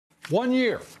1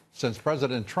 year since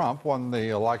President Trump won the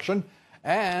election,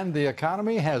 and the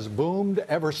economy has boomed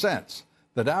ever since.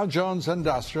 The Dow Jones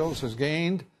Industrials has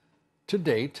gained, to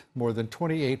date, more than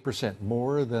 28%,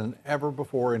 more than ever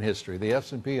before in history. The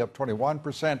S&P up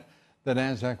 21%, the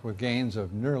Nasdaq with gains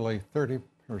of nearly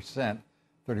 31%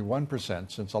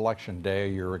 since Election Day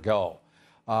a year ago.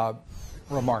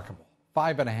 Remarkable.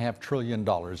 $5.5 trillion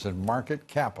in market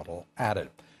capital added.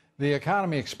 The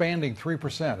economy expanding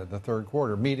 3% in the third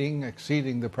quarter,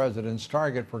 exceeding the president's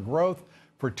target for growth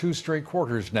for 2 straight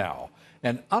quarters now.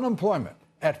 And unemployment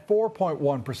at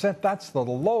 4.1%. That's the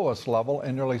lowest level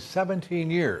in nearly 17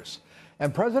 years.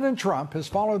 And President Trump has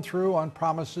followed through on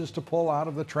promises to pull out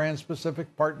of the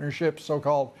Trans-Pacific Partnership,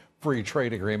 so-called free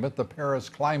trade agreement, the Paris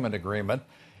Climate Agreement.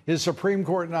 His Supreme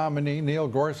Court nominee, Neil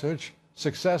Gorsuch,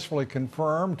 successfully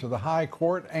confirmed to the High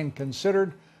Court and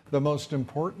considered the most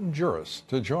important jurist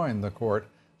to join the court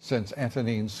since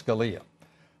Antonin Scalia.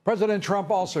 President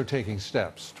Trump also taking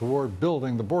steps toward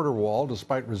building the border wall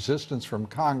despite resistance from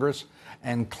Congress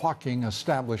and clucking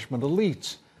establishment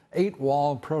elites. 8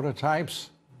 wall prototypes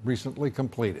recently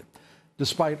completed.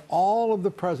 Despite all of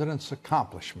the president's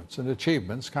accomplishments and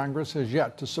achievements, Congress has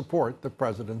yet to support the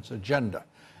president's agenda.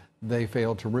 They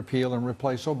failed to repeal and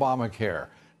replace Obamacare,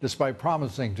 despite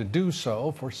promising to do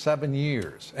so for 7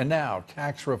 years. And now,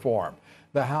 tax reform.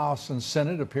 The House and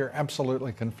Senate appear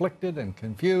absolutely conflicted and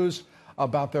confused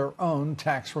about their own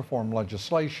tax reform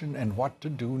legislation and what to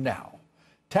do now.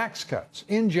 Tax cuts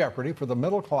in jeopardy for the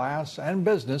middle class and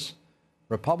business.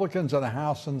 Republicans in the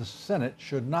House and the Senate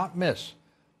should not miss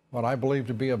what I believe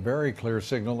to be a very clear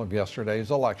signal of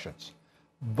yesterday's elections.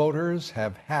 Voters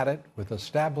have had it with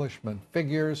establishment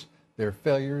figures, their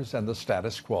failures, and the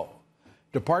status quo.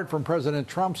 Depart from President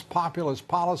Trump's populist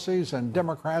policies, and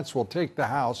Democrats will take the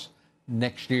House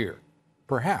next year,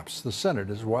 perhaps the Senate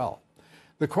as well.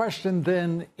 The question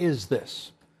then is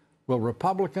this: will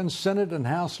Republican Senate and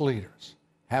House leaders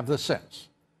have the sense?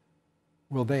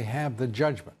 Will they have the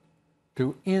judgment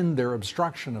to end their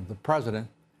obstruction of the president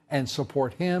and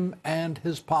support him and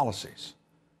his policies?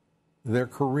 Their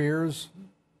careers,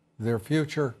 their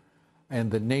future,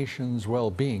 and the nation's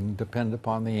well-being depend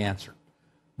upon the answer.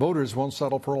 Voters won't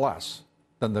settle for less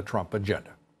than the Trump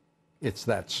agenda. It's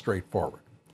that straightforward.